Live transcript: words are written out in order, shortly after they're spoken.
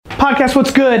Podcast,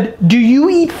 what's good? Do you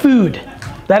eat food?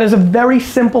 That is a very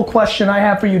simple question I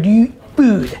have for you. Do you eat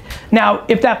food? Now,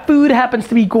 if that food happens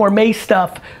to be gourmet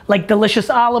stuff, like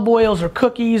delicious olive oils or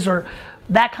cookies or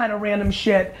that kind of random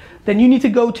shit, then you need to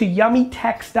go to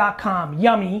yummytex.com.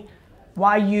 Yummy,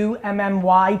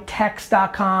 Y-U-M-M-Y,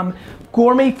 tex.com.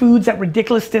 Gourmet foods at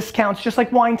ridiculous discounts, just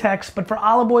like WineTex, but for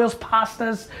olive oils,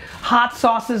 pastas, hot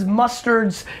sauces,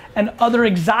 mustards, and other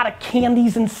exotic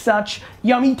candies and such.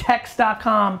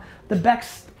 Yummytex.com, the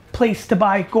best place to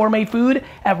buy gourmet food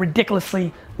at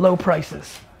ridiculously low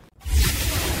prices.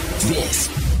 This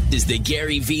is the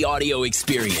Gary V Audio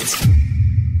Experience.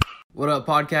 What up,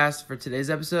 podcast? For today's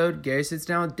episode, Gary sits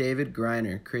down with David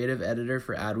Greiner, creative editor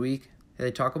for Adweek. They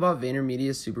talk about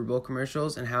VaynerMedia's Super Bowl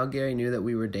commercials and how Gary knew that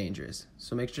we were dangerous.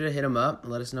 So make sure to hit him up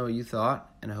and let us know what you thought,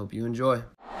 and I hope you enjoy.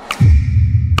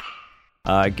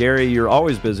 Gary, you're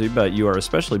always busy, but you are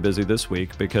especially busy this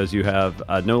week because you have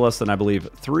no less than, I believe,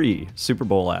 3 Super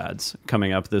Bowl ads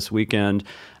coming up this weekend.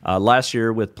 Last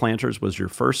year with Planters was your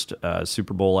first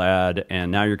Super Bowl ad,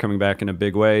 and now you're coming back in a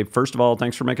big way. First of all,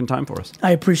 thanks for making time for us.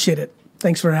 I appreciate it.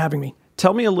 Thanks for having me.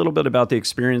 Tell me a little bit about the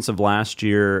experience of last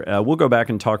year. We'll go back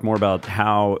and talk more about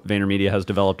how VaynerMedia has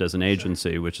developed as an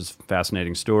agency, which is a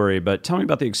fascinating story. But tell me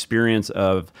about the experience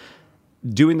of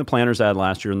doing the Planters ad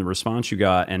last year and the response you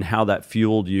got and how that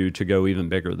fueled you to go even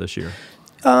bigger this year.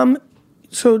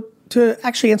 So to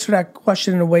actually answer that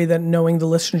question in a way that knowing the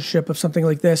listenership of something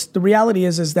like this, the reality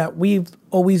is that we've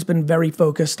always been very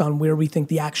focused on where we think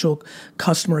the actual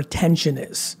customer attention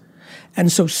is.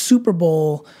 And so Super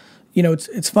Bowl, you know,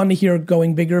 it's fun to hear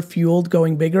going bigger, fueled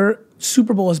going bigger.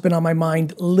 Super Bowl has been on my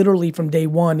mind literally from day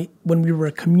one when we were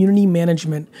a community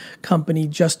management company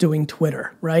just doing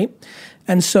Twitter, right?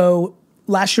 And so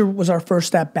last year was our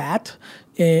first at bat,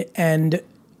 and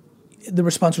the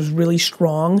response was really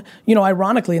strong. You know,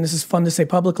 ironically, and this is fun to say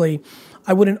publicly,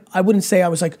 I wouldn't say I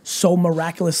was like so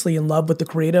miraculously in love with the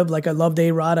creative. Like I loved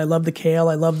A-Rod, I loved the Kale,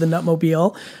 I loved the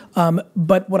Nutmobile.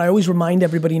 But what I always remind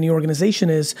everybody in the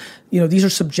organization is, you know, these are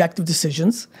subjective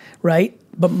decisions, right?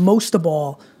 But most of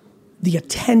all, the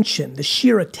attention, the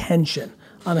sheer attention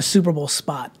on a Super Bowl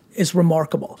spot is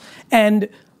remarkable. And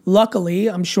luckily,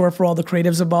 I'm sure for all the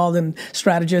creatives involved and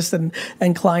strategists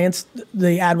and clients,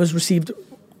 the ad was received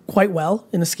quite well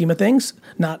in the scheme of things.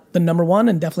 Not the number one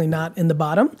and definitely not in the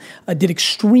bottom. Did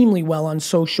extremely well on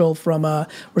social from a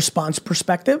response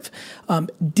perspective.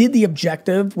 Did the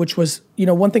objective, which was, you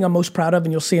know, one thing I'm most proud of,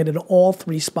 and you'll see it in all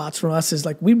 3 spots from us, is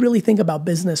like we really think about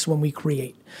business when we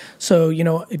create. So, you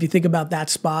know, if you think about that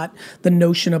spot, the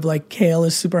notion of like kale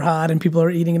is super hot and people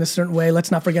are eating in a certain way,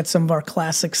 let's not forget some of our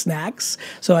classic snacks.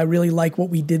 So I really like what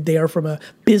we did there from a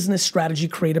business strategy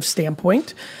creative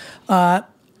standpoint.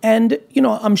 And, you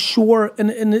know, I'm sure,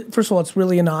 and first of all, it's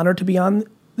really an honor to be on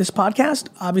this podcast.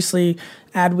 Obviously,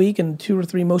 Adweek and 2 or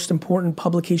 3 most important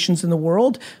publications in the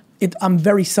world. I'm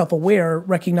very self-aware,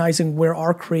 recognizing where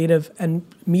our creative and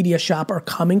media shop are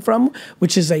coming from,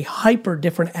 which is a hyper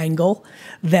different angle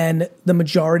than the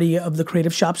majority of the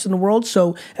creative shops in the world.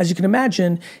 So, as you can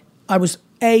imagine, I was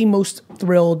most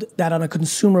thrilled that on a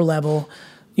consumer level,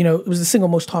 you know, it was the single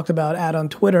most talked about ad on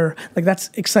Twitter. Like, that's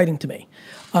exciting to me.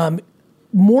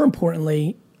 More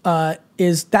importantly,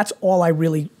 is that's all I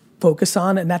really focus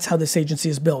on, and that's how this agency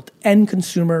is built, end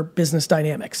consumer business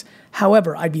dynamics.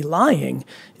 However, I'd be lying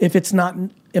if it's not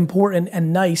important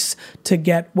and nice to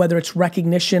get whether it's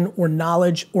recognition or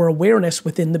knowledge or awareness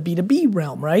within the B2B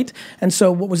realm, right? And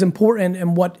so what was important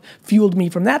and what fueled me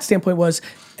from that standpoint was,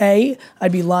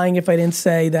 I'd be lying if I didn't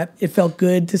say that it felt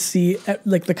good to see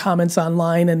like the comments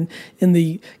online and in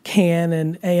the Cannes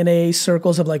and A&A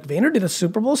circles of like, Vayner did a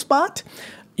Super Bowl spot.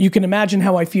 You can imagine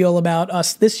how I feel about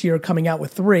us this year coming out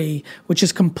with 3, which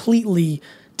has completely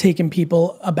taken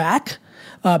people aback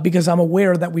because I'm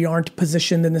aware that we aren't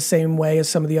positioned in the same way as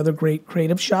some of the other great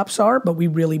creative shops are, but we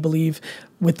really believe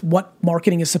with what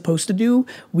marketing is supposed to do,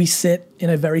 we sit in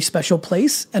a very special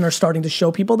place and are starting to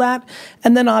show people that.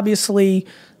 And then obviously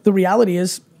the reality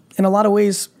is, in a lot of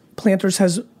ways, Planters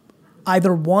has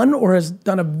either won or has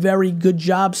done a very good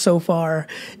job so far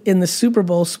in the Super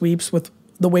Bowl sweeps with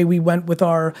the way we went with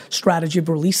our strategy of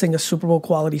releasing a Super Bowl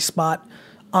quality spot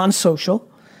on social,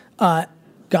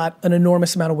 got an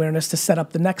enormous amount of awareness to set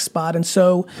up the next spot. And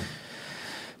so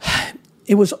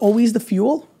it was always the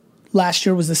fuel. Last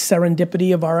year was the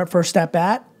serendipity of our first at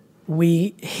bat.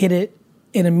 We hit it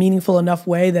in a meaningful enough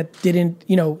way that didn't,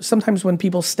 you know, sometimes when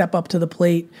people step up to the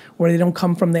plate where they don't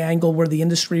come from the angle where the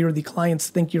industry or the clients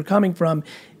think you're coming from,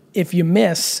 if you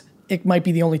miss, it might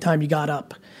be the only time you got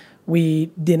up. We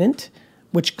didn't,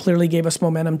 which clearly gave us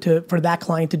momentum for that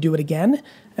client to do it again.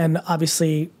 And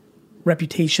obviously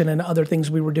reputation and other things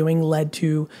we were doing led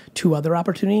to 2 other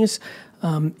opportunities.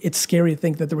 It's scary to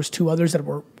think that there was 2 others that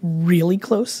were really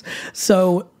close.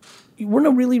 So we're in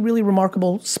a really, really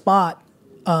remarkable spot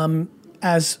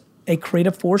as a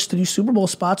creative force to do Super Bowl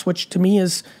spots, which to me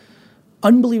is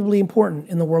unbelievably important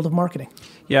in the world of marketing.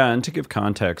 Yeah, and to give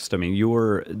context, I mean,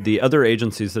 the other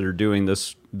agencies that are doing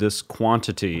this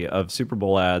quantity of Super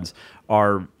Bowl ads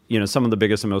are, some of the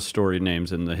biggest and most storied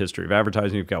names in the history of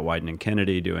advertising. You've got Wieden and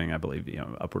Kennedy doing, I believe,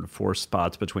 upward of 4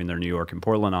 spots between their New York and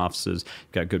Portland offices.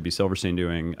 You've got Goodby Silverstein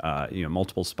doing,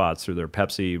 multiple spots through their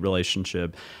Pepsi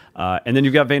relationship. And then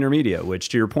you've got VaynerMedia, which,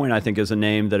 to your point, I think is a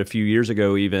name that a few years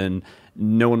ago even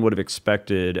no one would have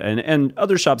expected. And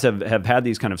other shops have had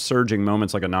these kind of surging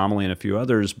moments like Anomaly and a few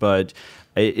others, but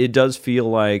it does feel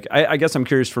like, I guess I'm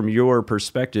curious from your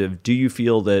perspective, do you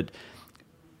feel that,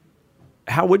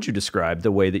 how would you describe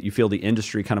the way that you feel the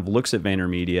industry kind of looks at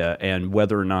VaynerMedia and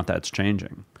whether or not that's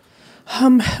changing?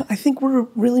 I think we're a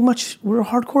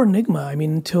hardcore enigma. I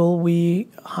mean, until we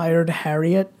hired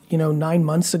Harriet, 9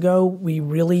 months ago, we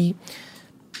really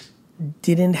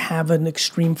didn't have an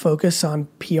extreme focus on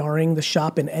PRing the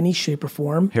shop in any shape or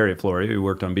form. Harriet Flory, who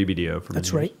worked on BBDO for many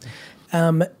That's years.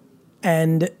 right.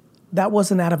 And that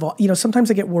wasn't out of, sometimes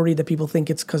I get worried that people think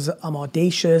it's because I'm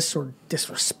audacious or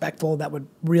disrespectful. That would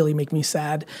really make me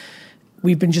sad.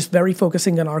 We've been just very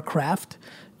focusing on our craft.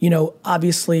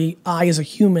 Obviously, I as a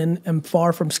human am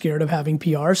far from scared of having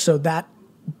PR, so that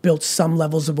built some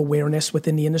levels of awareness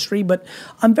within the industry. But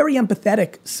I'm very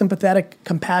empathetic, sympathetic,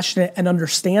 compassionate, and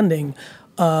understanding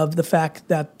of the fact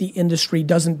that the industry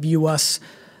doesn't view us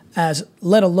as,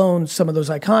 let alone some of those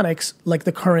iconics, like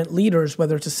the current leaders,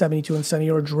 whether it's a 72 and Sunny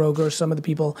or Droga or some of the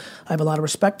people I have a lot of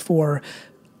respect for.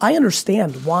 I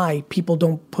understand why people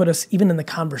don't put us even in the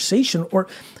conversation. Or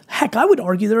heck, I would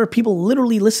argue there are people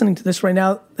literally listening to this right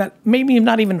now that maybe have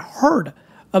not even heard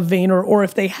of Vayner, or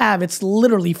if they have, it's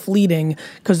literally fleeting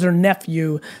because their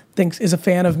nephew is a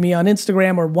fan of me on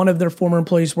Instagram, or one of their former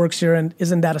employees works here and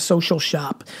isn't that a social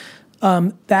shop.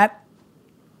 That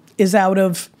is out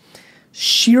of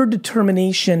sheer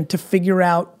determination to figure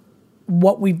out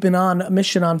what we've been on a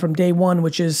mission on from day one,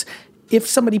 which is if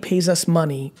somebody pays us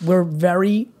money, we're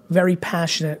very, very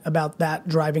passionate about that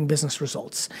driving business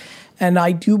results. And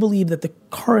I do believe that the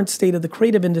current state of the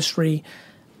creative industry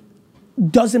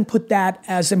doesn't put that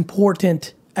as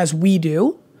important as we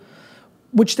do,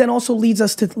 which then also leads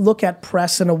us to look at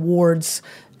press and awards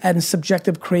and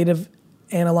subjective creative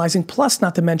analyzing, plus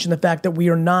not to mention the fact that we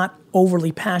are not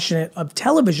overly passionate of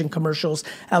television commercials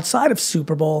outside of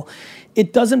Super Bowl.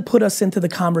 It doesn't put us into the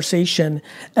conversation.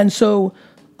 And so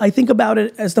I think about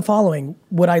it as the following.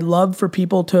 Would I love for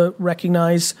people to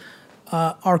recognize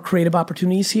our creative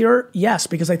opportunities here? Yes,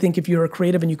 because I think if you're a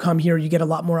creative and you come here, you get a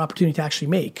lot more opportunity to actually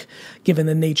make, given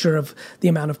the nature of the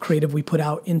amount of creative we put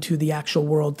out into the actual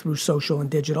world through social and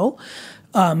digital.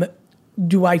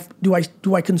 Do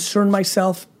I concern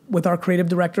myself with our creative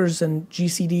directors and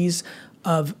GCDs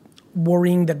of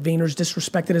worrying that Vayner's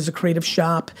disrespected as a creative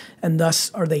shop, and thus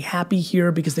are they happy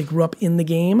here because they grew up in the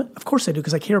game? Of course I do,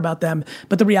 because I care about them.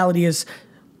 But the reality is,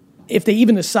 if they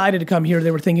even decided to come here,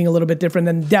 they were thinking a little bit different.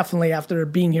 And definitely after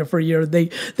being here for a year, they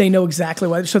know exactly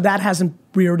why. So that hasn't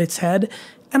reared its head.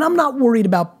 And I'm not worried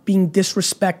about being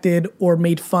disrespected or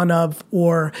made fun of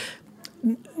or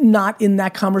not in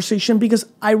that conversation, because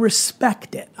I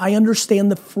respect it. I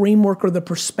understand the framework or the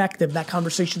perspective that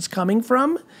conversation's coming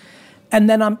from. And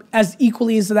then I'm as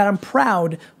equally as that, I'm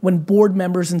proud when board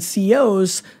members and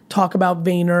CEOs talk about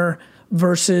Vayner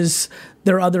versus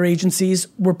their other agencies.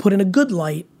 We're put in a good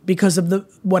light because of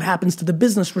what happens to the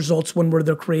business results when we're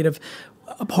their creative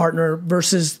partner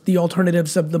versus the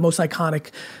alternatives of the most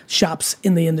iconic shops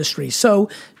in the industry. So,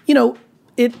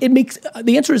 it makes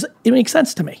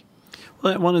sense to me.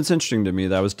 Well, it's interesting to me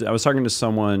that I was talking to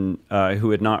someone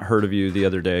who had not heard of you the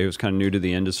other day, who was kind of new to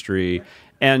the industry,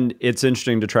 and it's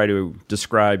interesting to try to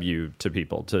describe you to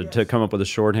people, to come up with a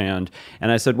shorthand.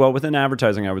 And I said, well, within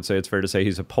advertising, I would say it's fair to say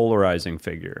he's a polarizing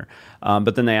figure.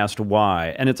 But then they asked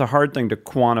why, and it's a hard thing to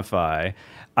quantify.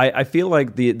 I feel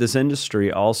like this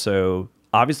industry also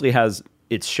obviously has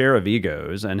its share of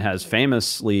egos and has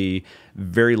famously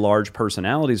very large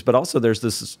personalities, but also there's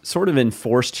this sort of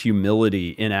enforced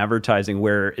humility in advertising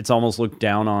where it's almost looked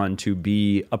down on to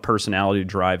be a personality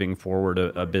driving forward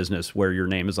a business where your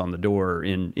name is on the door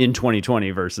in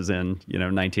 2020 versus in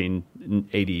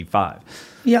 1985.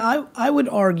 Yeah, I would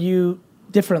argue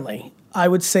differently. I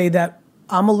would say that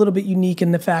I'm a little bit unique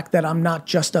in the fact that I'm not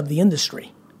just of the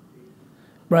industry,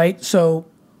 right? So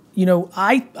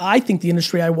I think the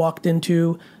industry I walked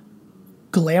into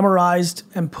glamorized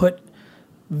and put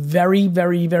very,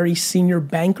 very, very senior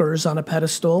bankers on a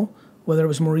pedestal whether it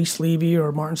was Maurice Levy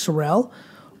or Martin Sorrell,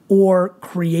 or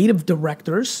creative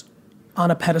directors on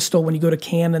a pedestal when you go to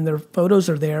Cannes and their photos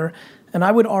are there. And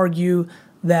I would argue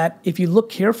that if you look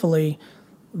carefully,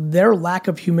 their lack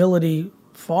of humility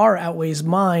far outweighs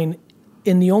mine.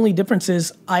 And the only difference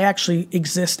is I actually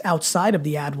exist outside of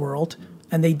the ad world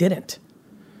and they didn't.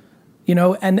 You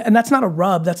know, and that's not a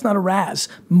rub, that's not a razz.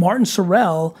 Martin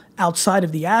Sorrell, outside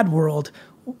of the ad world,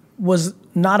 was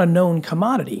not a known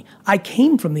commodity. I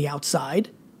came from the outside,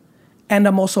 and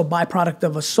I'm also a byproduct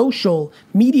of a social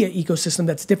media ecosystem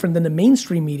that's different than the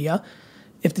mainstream media.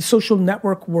 If the social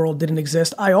network world didn't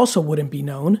exist, I also wouldn't be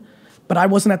known. But I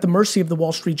wasn't at the mercy of the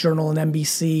Wall Street Journal and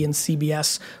NBC and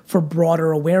CBS for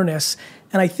broader awareness.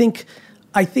 And I think,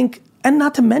 and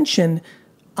not to mention,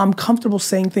 I'm comfortable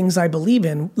saying things I believe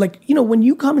in. Like, you know, when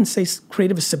you come and say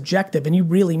creative is subjective and you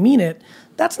really mean it,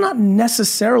 that's not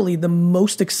necessarily the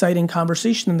most exciting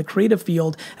conversation in the creative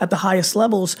field at the highest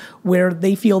levels, where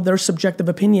they feel their subjective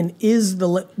opinion is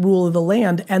the rule of the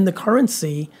land and the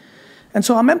currency. And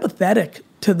so I'm empathetic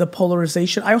to the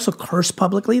polarization. I also curse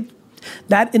publicly.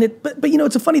 That in it, but you know,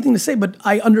 it's a funny thing to say, but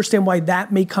I understand why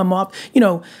that may come up. You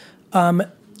know,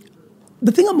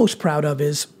 the thing I'm most proud of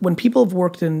is when people have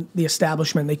worked in the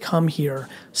establishment, they come here,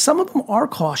 some of them are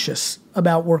cautious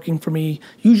about working for me,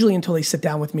 usually until they sit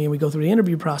down with me and we go through the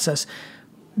interview process.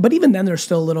 But even then, they're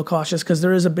still a little cautious because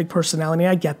there is a big personality.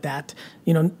 I get that.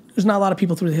 You know, there's not a lot of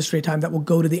people through the history of time that will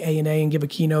go to the A&A and give a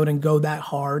keynote and go that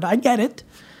hard. I get it.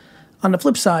 On the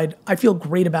flip side, I feel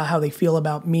great about how they feel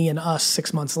about me and us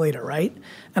 6 months later, right?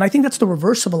 And I think that's the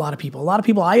reverse of a lot of people. A lot of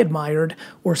people I admired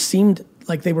or seemed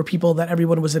like they were people that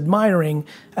everyone was admiring,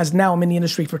 as now I'm in the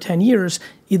industry for 10 years,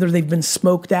 either they've been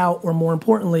smoked out or, more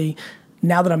importantly,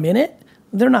 now that I'm in it,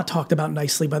 they're not talked about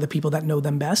nicely by the people that know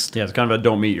them best. Yeah, it's kind of a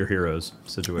don't meet your heroes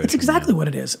situation. It's exactly what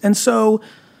it is. And so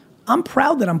I'm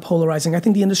proud that I'm polarizing. I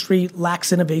think the industry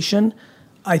lacks innovation.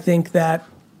 I think that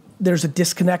there's a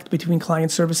disconnect between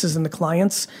client services and the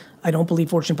clients. I don't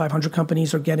believe Fortune 500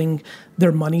 companies are getting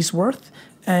their money's worth.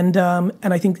 And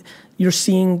I think you're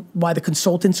seeing why the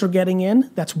consultants are getting in.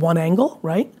 That's one angle,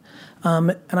 right?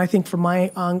 And I think from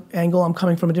my angle, I'm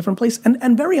coming from a different place.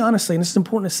 And very honestly, and this is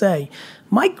important to say,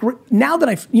 now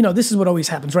that this is what always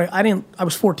happens, right? I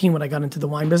was 14 when I got into the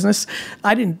wine business.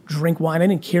 I didn't drink wine. I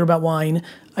didn't care about wine.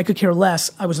 I could care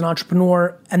less. I was an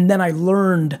entrepreneur, and then I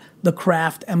learned the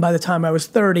craft. And by the time I was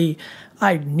 30,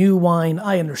 I knew wine.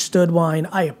 I understood wine.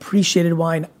 I appreciated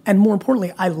wine. And more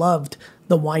importantly, I loved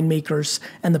the winemakers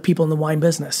and the people in the wine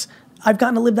business. I've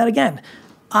gotten to live that again.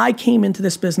 I came into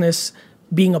this business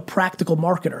being a practical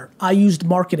marketer. I used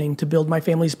marketing to build my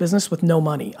family's business with no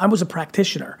money. I was a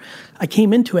practitioner. I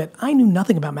came into it, I knew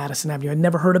nothing about Madison Avenue. I'd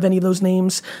never heard of any of those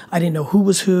names. I didn't know who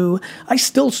was who. I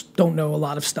still don't know a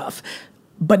lot of stuff.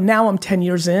 But now I'm 10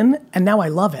 years in, and now I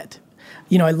love it.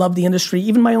 You know, I love the industry.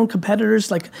 Even my own competitors,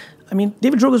 David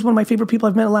Droga is one of my favorite people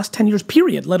I've met in the last 10 years,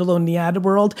 period, let alone the ad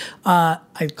world.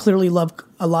 I clearly love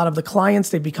a lot of the clients.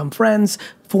 They've become friends,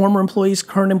 former employees,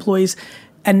 current employees.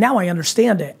 And now I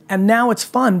understand it. And now it's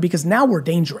fun because now we're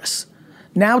dangerous.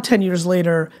 Now, 10 years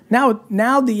later, now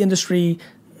the industry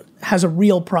has a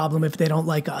real problem if they don't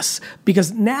like us.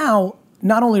 Because now,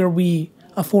 not only are we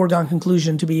a foregone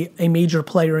conclusion to be a major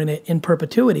player in it in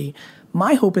perpetuity,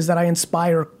 my hope is that I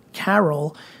inspire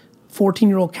Carol,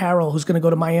 14-year-old Carol, who's going to go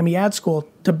to Miami Ad School,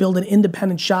 to build an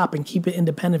independent shop and keep it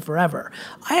independent forever.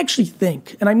 I actually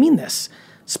think, and I mean this,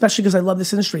 especially because I love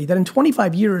this industry, that in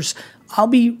 25 years, I'll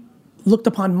be looked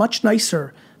upon much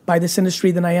nicer by this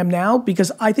industry than I am now,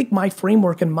 because I think my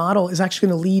framework and model is actually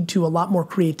going to lead to a lot more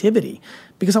creativity.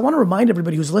 Because I want to remind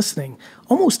everybody who's listening,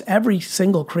 almost every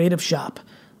single creative shop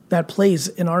that plays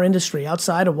in our industry,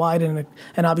 outside of Wide and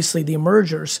obviously the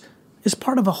emergers, is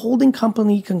part of a holding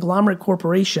company, conglomerate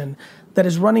corporation that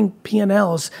is running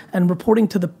P&Ls and reporting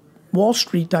to the Wall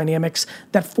Street dynamics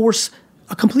that force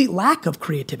a complete lack of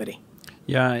creativity.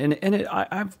 Yeah,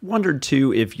 I've wondered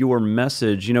too if your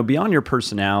message, beyond your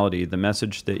personality, the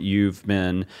message that you've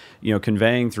been,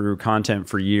 conveying through content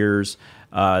for years,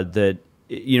 that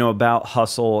about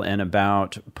hustle and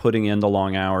about putting in the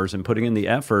long hours and putting in the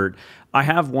effort. I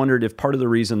have wondered if part of the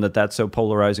reason that that's so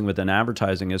polarizing within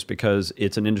advertising is because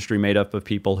it's an industry made up of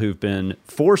people who've been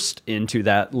forced into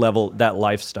that level, that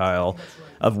lifestyle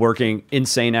of working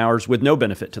insane hours with no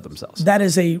benefit to themselves. That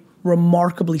is a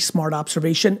remarkably smart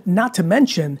observation, not to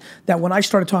mention that when I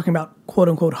started talking about quote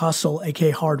unquote hustle,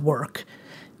 aka hard work,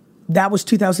 that was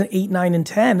 2008, 9, and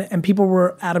 10, and people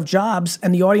were out of jobs,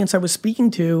 and the audience I was speaking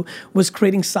to was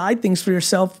creating side things for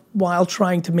yourself while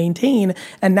trying to maintain,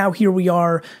 and now here we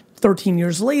are 13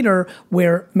 years later,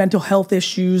 where mental health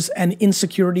issues and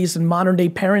insecurities and modern day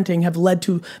parenting have led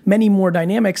to many more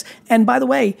dynamics. And by the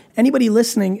way, anybody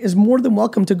listening is more than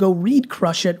welcome to go read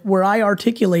Crush It, where I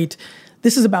articulate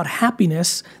this is about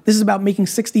happiness. This is about making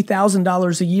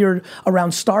 $60,000 a year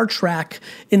around Star Trek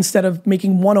instead of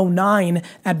making 109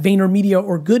 at VaynerMedia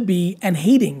or Goodby and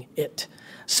hating it.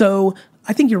 So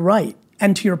I think you're right.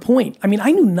 And to your point, I mean,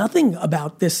 I knew nothing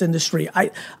about this industry.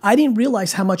 I didn't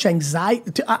realize how much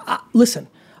anxiety. Listen,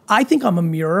 I think I'm a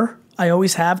mirror. I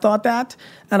always have thought that.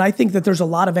 And I think that there's a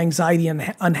lot of anxiety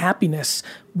and unhappiness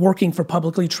working for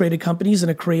publicly traded companies in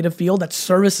a creative field that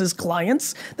services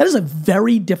clients. That is a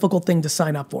very difficult thing to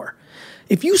sign up for.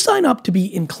 If you sign up to be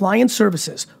in client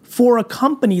services for a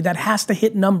company that has to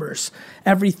hit numbers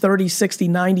every 30, 60,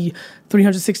 90,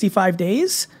 365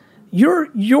 days,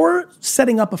 you're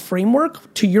setting up a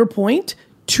framework, to your point,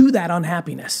 to that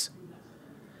unhappiness.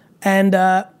 And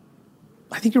I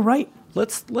think you're right.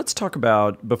 Let's talk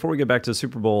about, before we get back to the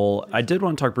Super Bowl, I did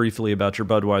want to talk briefly about your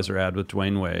Budweiser ad with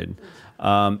Dwayne Wade.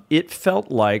 It felt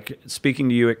like, speaking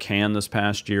to you at Cannes this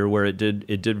past year, where it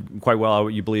did quite well.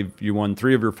 You believe you won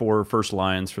 3 of your 4 first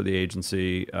Lions for the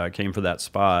agency, came for that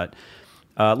spot.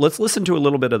 Let's listen to a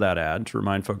little bit of that ad to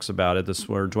remind folks about it. This is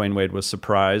where Dwayne Wade was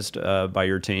surprised by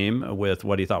your team with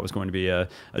what he thought was going to be a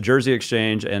jersey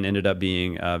exchange, and ended up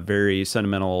being very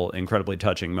sentimental, incredibly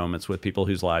touching moments with people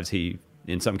whose lives he,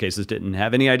 in some cases, didn't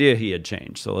have any idea he had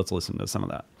changed. So let's listen to some of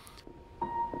that.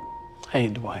 Hey,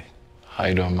 Dwight. How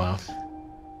you doing, Miles?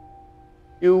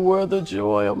 You were the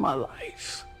joy of my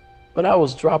life. But I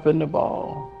was dropping the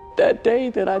ball. That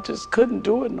day that I just couldn't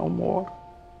do it no more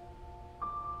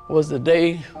was the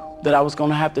day that I was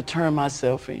gonna have to turn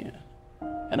myself in.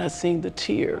 And I seen the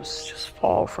tears just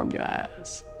fall from your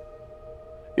eyes.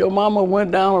 Your mama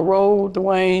went down a road,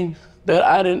 Dwayne, that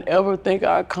I didn't ever think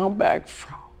I'd come back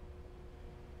from.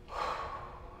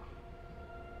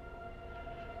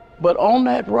 But on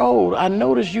that road, I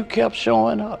noticed you kept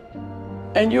showing up.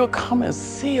 And you'll come and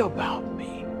see about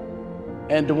me.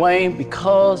 And Dwayne,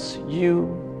 because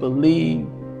you believe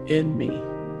in me.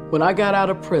 When I got out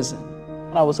of prison,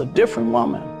 I was a different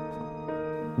woman.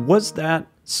 Was that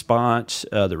spot,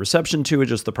 the reception to it,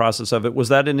 just the process of it, was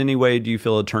that in any way, do you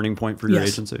feel, a turning point for your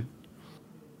agency?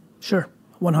 Sure,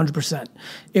 100%.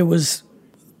 It was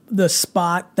the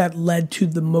spot that led to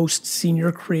the most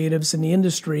senior creatives in the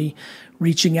industry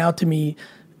reaching out to me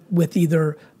with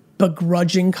either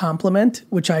begrudging compliment,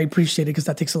 which I appreciated because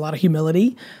that takes a lot of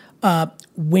humility,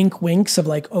 wink winks of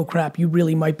like, oh crap, you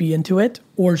really might be into it,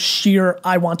 or sheer,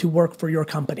 I want to work for your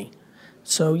company.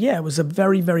 So yeah, it was a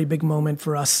very, very big moment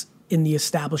for us in the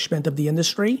establishment of the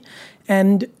industry.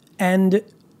 And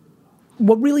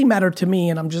what really mattered to me,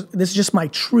 and this is just my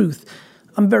truth,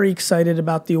 I'm very excited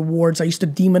about the awards. I used to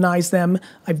demonize them.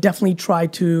 I've definitely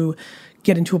tried to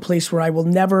get into a place where I will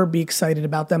never be excited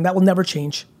about them. That will never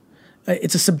change.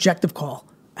 It's a subjective call.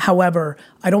 However,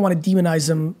 I don't want to demonize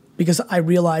them because I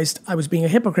realized I was being a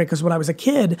hypocrite, because when I was a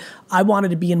kid, I wanted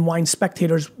to be in Wine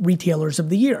Spectator's Retailers of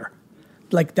the Year.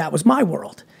 Like, that was my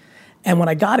world. And when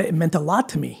I got it, it meant a lot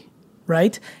to me,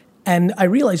 right? And I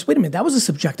realized, wait a minute, that was a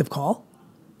subjective call.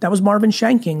 That was Marvin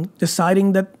Shanking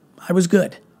deciding that I was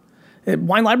good.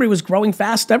 Wine Library was growing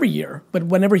fast every year, but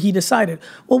whenever he decided,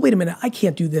 well, wait a minute, I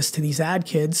can't do this to these ad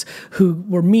kids who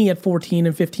were me at 14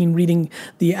 and 15 reading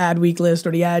the Adweek list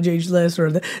or the Ad Age list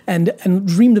and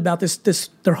dreamed about this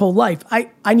their whole life.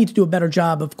 I need to do a better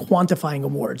job of quantifying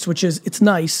awards, which is, it's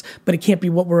nice, but it can't be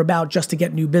what we're about just to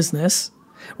get new business,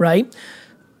 right?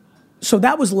 So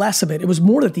that was less of it. It was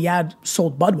more that the ad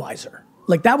sold Budweiser.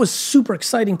 Like, that was super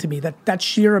exciting to me, that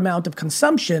sheer amount of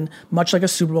consumption, much like a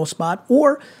Super Bowl spot,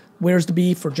 or Where's the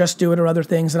Beef or Just Do It or other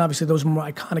things. And obviously those were more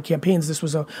iconic campaigns. This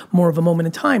was more of a moment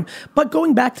in time. But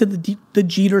going back to the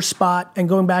Jeter spot and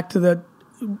going back to the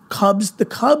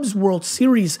Cubs World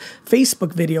Series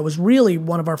Facebook video was really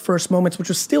one of our first moments, which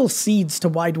was still seeds to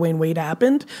why Dwayne Wade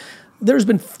happened. There's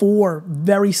been 4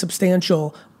 very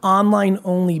substantial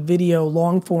online-only video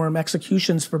long-form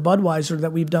executions for Budweiser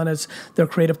that we've done as their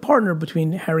creative partner,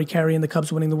 between Harry Carey and the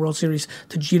Cubs winning the World Series,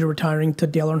 to Jeter retiring, to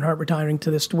Dale Earnhardt retiring, to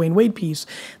this Dwayne Wade piece.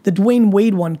 The Dwayne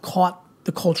Wade one caught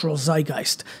the cultural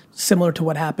zeitgeist, similar to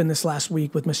what happened this last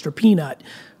week with Mr. Peanut,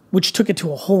 which took it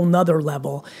to a whole nother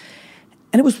level.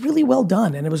 And it was really well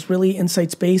done, and it was really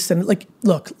insights-based. And like,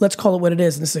 look, let's call it what it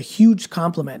is. And this is a huge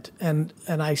compliment, and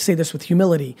I say this with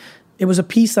humility. It was a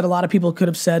piece that a lot of people could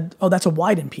have said, oh, that's a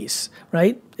Wyden piece,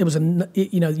 right? It was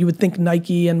you would think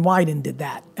Nike and Wyden did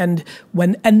that. And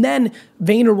then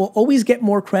Vayner will always get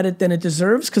more credit than it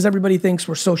deserves because everybody thinks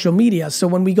we're social media. So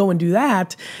when we go and do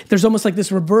that, there's almost like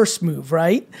this reverse move,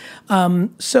 right?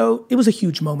 So it was a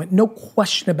huge moment, no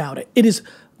question about it. It is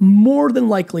more than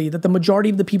likely that the majority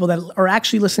of the people that are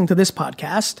actually listening to this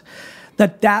podcast,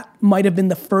 that might have been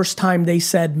the first time they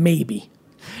said maybe.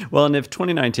 Well, and if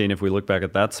 2019, if we look back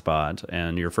at that spot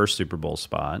and your first Super Bowl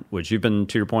spot, which you've been,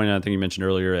 to your point, I think you mentioned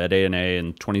earlier, at A&A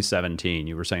in 2017,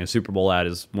 you were saying a Super Bowl ad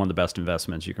is one of the best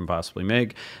investments you can possibly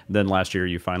make. Then last year,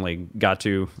 you finally got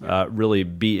to really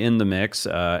be in the mix.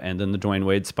 And then the Dwayne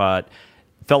Wade spot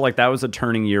felt like that was a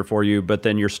turning year for you. But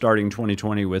then you're starting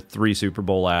 2020 with 3 Super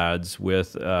Bowl ads,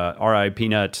 with R.I.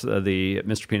 Peanut, the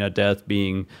Mr. Peanut death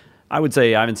being, I would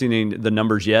say, I haven't seen the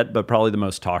numbers yet, but probably the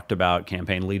most talked about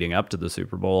campaign leading up to the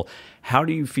Super Bowl. How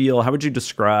do you feel? How would you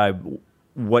describe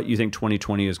what you think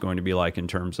 2020 is going to be like in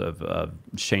terms of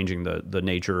changing the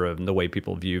nature of the way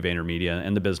people view VaynerMedia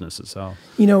and the business itself?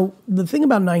 You know, the thing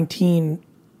about 19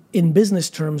 in business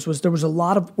terms was there was a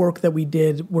lot of work that we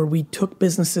did where we took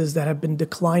businesses that have been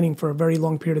declining for a very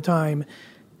long period of time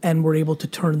and were able to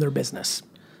turn their business.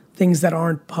 Things that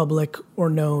aren't public or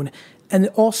known. And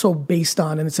also based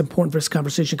on, and it's important for this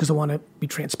conversation because I want to be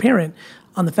transparent,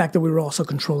 on the fact that we were also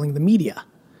controlling the media.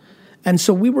 And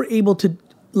so we were able to,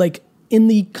 like, in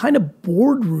the kind of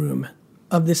boardroom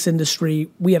of this industry,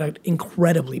 we had an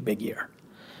incredibly big year.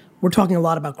 We're talking a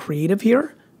lot about creative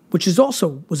here, which is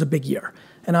also was a big year.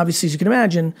 And obviously, as you can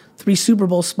imagine, 3 Super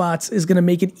Bowl spots is going to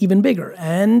make it even bigger.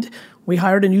 And we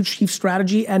hired a new chief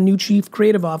strategy and new chief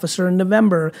creative officer in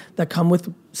November that come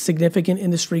with significant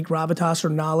industry gravitas or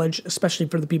knowledge, especially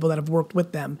for the people that have worked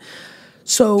with them.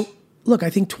 So, look, I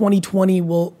think 2020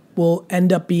 will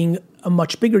end up being a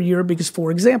much bigger year because, for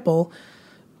example,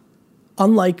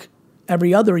 unlike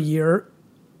every other year,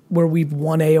 where we've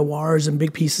won AORs and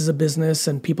big pieces of business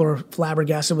and people are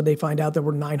flabbergasted when they find out that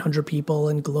we're 900 people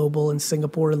in global in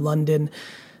Singapore and London,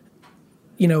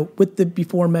 you know, with the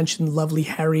before mentioned lovely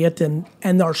Harriet and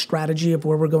our strategy of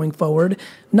where we're going forward,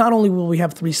 not only will we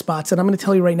have 3 spots, and I'm going to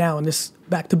tell you right now, and this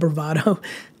back to bravado,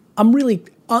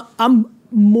 I'm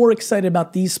more excited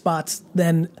about these spots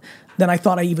than I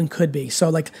thought I even could be. So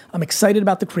like, I'm excited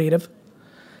about the creative,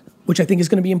 which I think is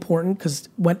going to be important because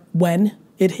when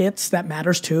it hits, that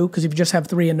matters too, because if you just have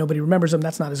 3 and nobody remembers them,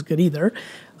 that's not as good either.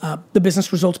 The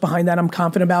business results behind that I'm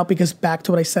confident about because back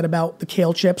to what I said about the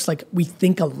kale chips, like we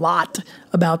think a lot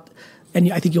about,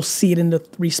 and I think you'll see it in the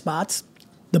 3 spots,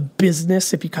 the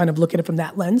business, if you kind of look at it from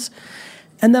that lens.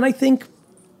 And then I think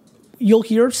you'll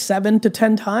hear 7 to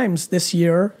 10 times this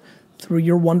year through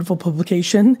your wonderful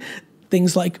publication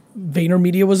things like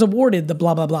VaynerMedia was awarded the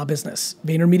blah, blah, blah business.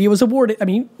 VaynerMedia was awarded. I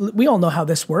mean, we all know how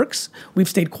this works. We've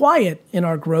stayed quiet in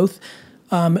our growth,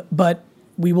 but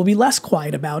we will be less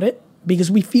quiet about it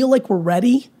because we feel like we're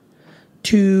ready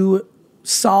to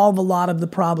solve a lot of the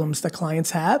problems that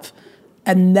clients have.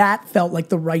 And that felt like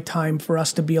the right time for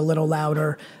us to be a little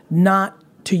louder, not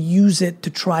to use it to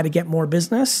try to get more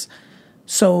business.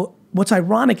 So what's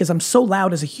ironic is I'm so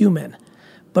loud as a human.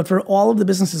 But for all of the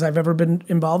businesses I've ever been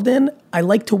involved in, I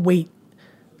like to wait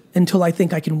until I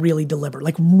think I can really deliver,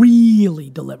 like really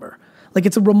deliver. Like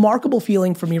it's a remarkable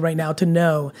feeling for me right now to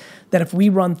know that if we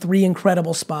run 3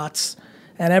 incredible spots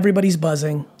and everybody's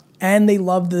buzzing and they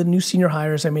love the new senior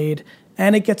hires I made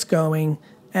and it gets going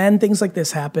and things like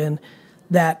this happen,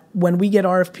 that when we get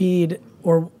RFP'd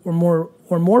or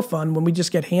more fun, when we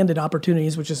just get handed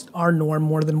opportunities, which is our norm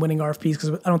more than winning RFPs because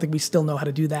I don't think we still know how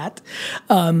to do that,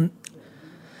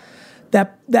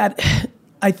 that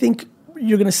I think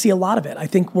you're going to see a lot of it. I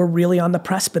think we're really on the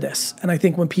precipice. And I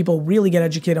think when people really get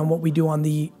educated on what we do on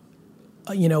the,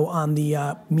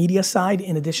 media side,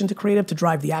 in addition to creative, to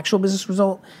drive the actual business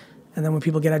result, and then when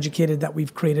people get educated that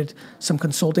we've created some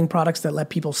consulting products that let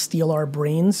people steal our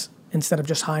brains instead of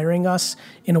just hiring us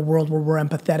in a world where we're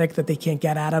empathetic that they can't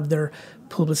get out of their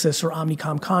Publicis or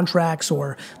Omnicom contracts,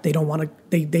 or they don't want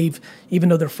to, they've, even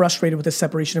though they're frustrated with the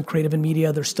separation of creative and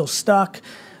media, they're still stuck.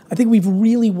 I think we've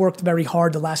really worked very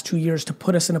hard the last 2 years to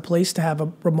put us in a place to have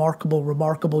a remarkable,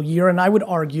 remarkable year. And I would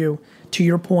argue, to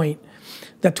your point,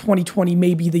 that 2020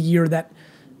 may be the year that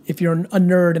if you're a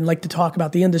nerd and like to talk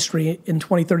about the industry, in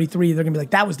 2033, they're going to be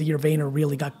like, that was the year Vayner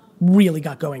really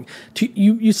got going.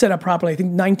 You set up properly. I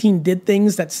think 19 did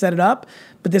things that set it up,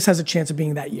 but this has a chance of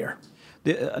being that year.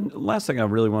 The last thing I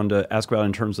really wanted to ask about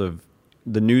in terms of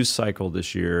the news cycle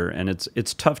this year, and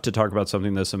it's tough to talk about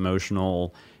something this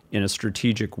emotional in a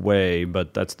strategic way,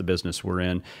 but that's the business we're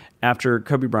in. After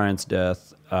Kobe Bryant's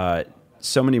death,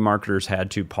 so many marketers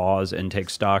had to pause and take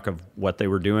stock of what they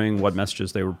were doing, what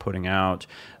messages they were putting out.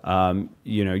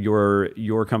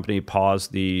 Your company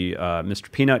paused the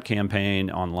Mr. Peanut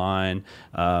campaign online,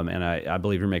 and I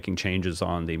believe you're making changes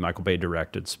on the Michael Bay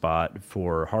directed spot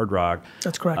for Hard Rock.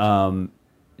 That's correct.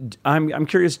 I'm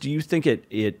curious, do you think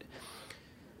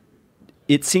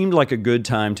it seemed like a good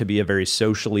time to be a very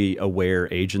socially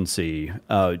aware agency,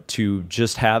 to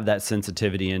just have that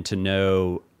sensitivity and to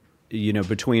know,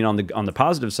 between on the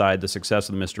positive side, the success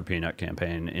of the Mr. Peanut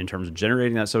campaign in terms of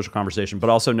generating that social conversation, but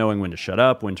also knowing when to shut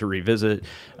up, when to revisit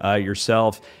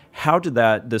yourself. How did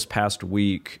that this past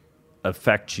week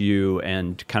affect you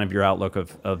and kind of your outlook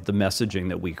of the messaging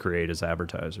that we create as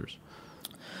advertisers?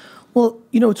 Well,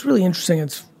 it's really interesting.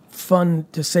 It's fun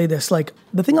to say this. Like,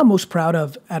 the thing I'm most proud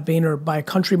of at Vayner by a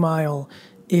country mile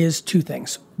is two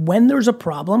things. When there's a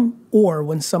problem or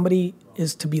when somebody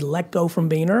is to be let go from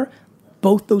Vayner,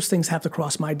 both those things have to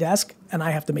cross my desk and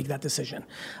I have to make that decision.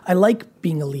 I like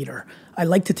being a leader. I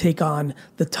like to take on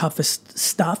the toughest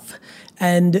stuff.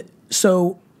 And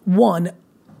so, one,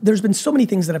 there's been so many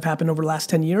things that have happened over the last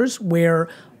 10 years where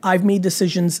I've made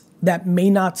decisions that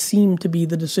may not seem to be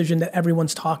the decision that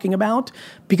everyone's talking about,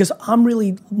 because I'm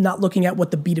really not looking at what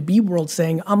the B2B world's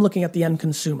saying. I'm looking at the end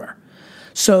consumer.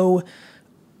 So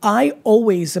I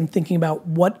always am thinking about,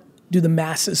 what do the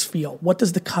masses feel? What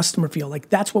does the customer feel? Like,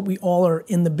 that's what we all are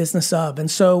in the business of.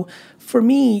 And so for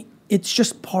me, it's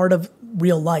just part of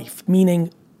real life.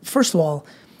 Meaning, first of all,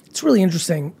 it's really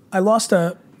interesting. I lost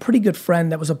a pretty good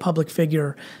friend that was a public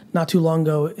figure not too long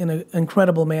ago, an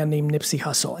incredible man named Nipsey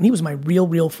Hussle. And he was my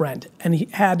real friend. And he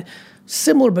had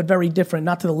similar but very different,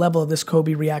 not to the level of this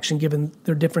Kobe reaction given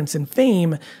their difference in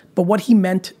fame, but what he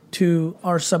meant to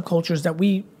our subcultures that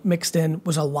we mixed in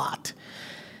was a lot.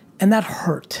 And that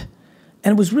hurt.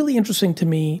 And it was really interesting to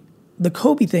me, the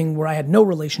Kobe thing, where I had no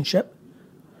relationship,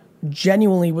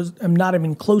 genuinely I'm not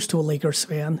even close to a Lakers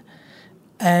fan.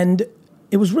 And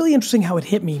it was really interesting how it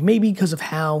hit me, maybe because of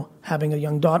how having a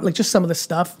young daughter, like just some of the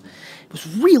stuff, it was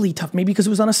really tough, maybe because it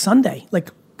was on a Sunday, like,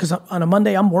 because on a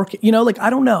Monday I'm working, I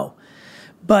don't know.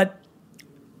 But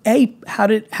you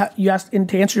asked, and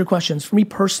to answer your questions, for me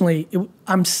personally,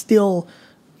 I'm still,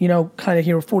 kind of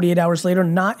here 48 hours later,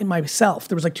 not in myself.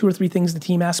 There was like 2 or 3 things the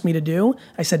team asked me to do.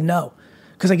 I said no,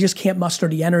 because I just can't muster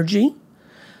the energy.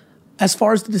 As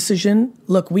far as the decision,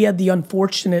 look, we had the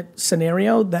unfortunate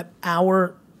scenario that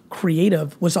our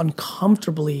creative was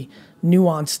uncomfortably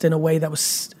nuanced in a way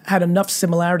that had enough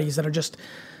similarities that are just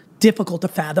difficult to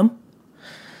fathom.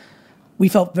 We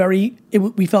felt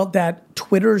that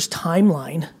Twitter's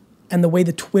timeline and the way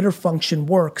the Twitter function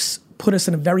works put us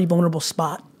in a very vulnerable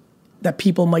spot, that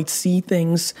people might see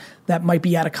things that might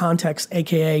be out of context,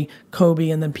 aka Kobe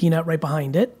and then Peanut right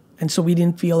behind it. And so we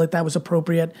didn't feel that was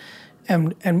appropriate.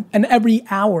 And every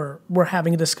hour we're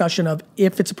having a discussion of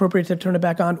if it's appropriate to turn it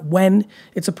back on, when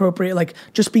it's appropriate, like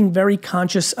just being very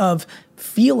conscious of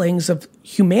feelings of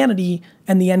humanity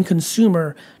and the end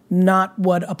consumer, not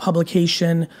what a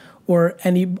publication or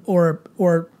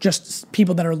just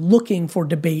people that are looking for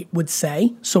debate would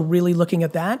say. So really looking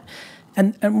at that.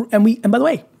 And by the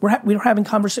way, we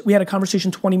had a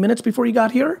conversation 20 minutes before you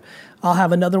got here. I'll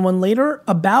have another one later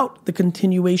about the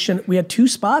continuation. We had 2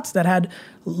 spots that had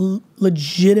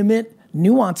legitimate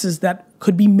nuances that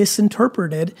could be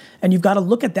misinterpreted, and you've got to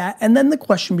look at that. And then the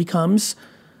question becomes,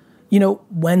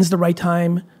 when's the right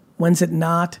time? When's it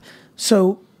not?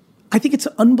 So I think it's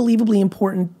unbelievably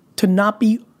important to not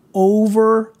be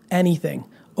over anything,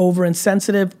 over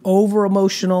insensitive, over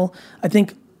emotional. I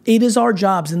think it is our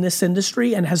jobs in this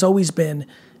industry, and has always been,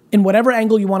 in whatever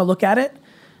angle you want to look at it,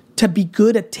 to be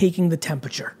good at taking the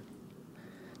temperature.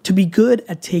 To be good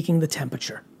at taking the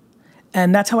temperature.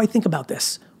 And that's how I think about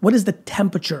this. What is the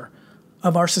temperature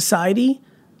of our society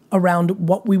around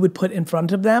what we would put in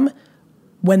front of them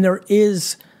when there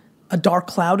is a dark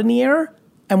cloud in the air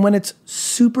and when it's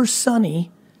super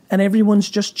sunny and everyone's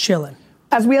just chilling?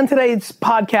 As we end today's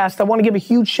podcast, I want to give a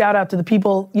huge shout out to the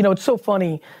people. It's so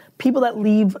funny. People that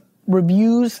leave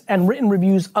reviews and written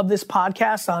reviews of this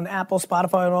podcast on Apple,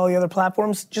 Spotify, and all the other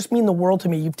platforms just mean the world to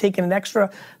me. You've taken an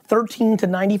extra 13 to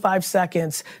 95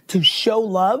 seconds to show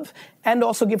love and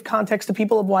also give context to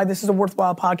people of why this is a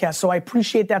worthwhile podcast. So I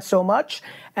appreciate that so much.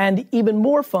 And even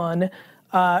more fun,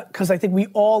 because I think we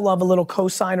all love a little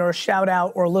cosign or a shout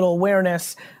out or a little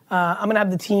awareness. I'm gonna have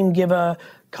the team give a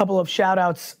couple of shout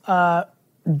outs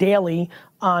daily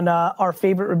on our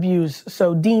favorite reviews.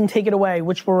 So Dean, take it away.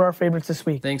 Which were our favorites this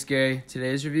week? Thanks, Gary.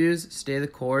 Today's reviews: Stay the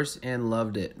Course and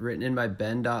Loved It, written in by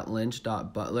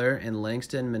Ben.Lynch.Butler and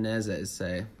Langston Menezes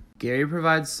say, Gary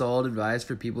provides solid advice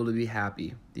for people to be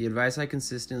happy. The advice I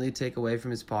consistently take away from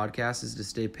his podcast is to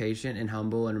stay patient and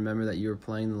humble and remember that you are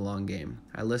playing the long game.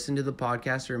 I listen to the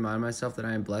podcast to remind myself that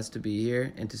I am blessed to be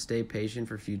here and to stay patient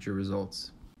for future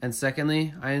results. And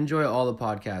secondly, I enjoy all the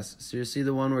podcasts. Seriously,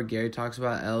 the one where Gary talks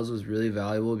about L's was really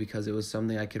valuable because it was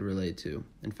something I could relate to.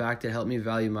 In fact, it helped me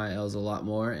value my L's a lot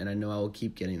more, and I know I will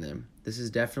keep getting them. This is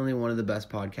definitely one of the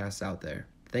best podcasts out there.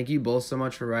 Thank you both so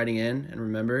much for writing in, and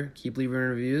remember, keep leaving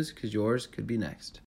reviews because yours could be next.